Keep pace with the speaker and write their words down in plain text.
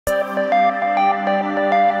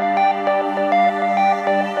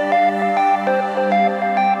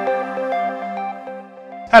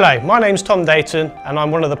Hello, my name's Tom Deighton and I'm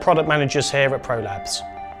one of the product managers here at ProLabs.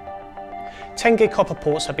 10 gig copper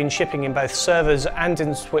ports have been shipping in both servers and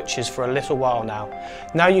in switches for a little while now.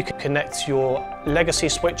 Now you can connect your legacy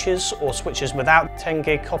switches or switches without 10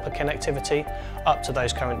 gig copper connectivity up to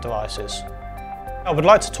those current devices. I would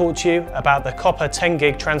like to talk to you about the Copper 10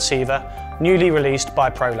 gig transceiver newly released by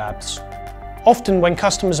ProLabs. Often when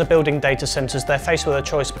customers are building data centers, they're faced with a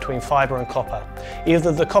choice between fiber and copper.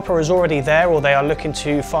 Either the copper is already there or they are looking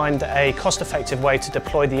to find a cost-effective way to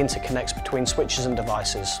deploy the interconnects between switches and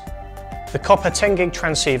devices. The Copper 10 gig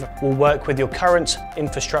transceiver will work with your current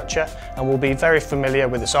infrastructure and will be very familiar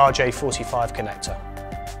with its RJ45 connector.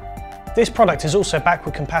 This product is also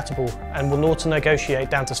backward compatible and will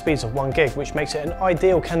auto-negotiate down to speeds of 1 gig, which makes it an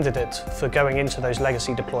ideal candidate for going into those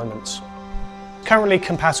legacy deployments. Currently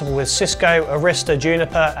compatible with Cisco, Arista,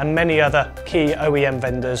 Juniper and many other key OEM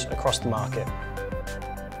vendors across the market.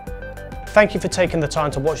 Thank you for taking the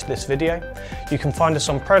time to watch this video. You can find us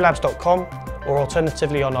on prolabs.com or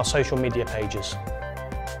alternatively on our social media pages.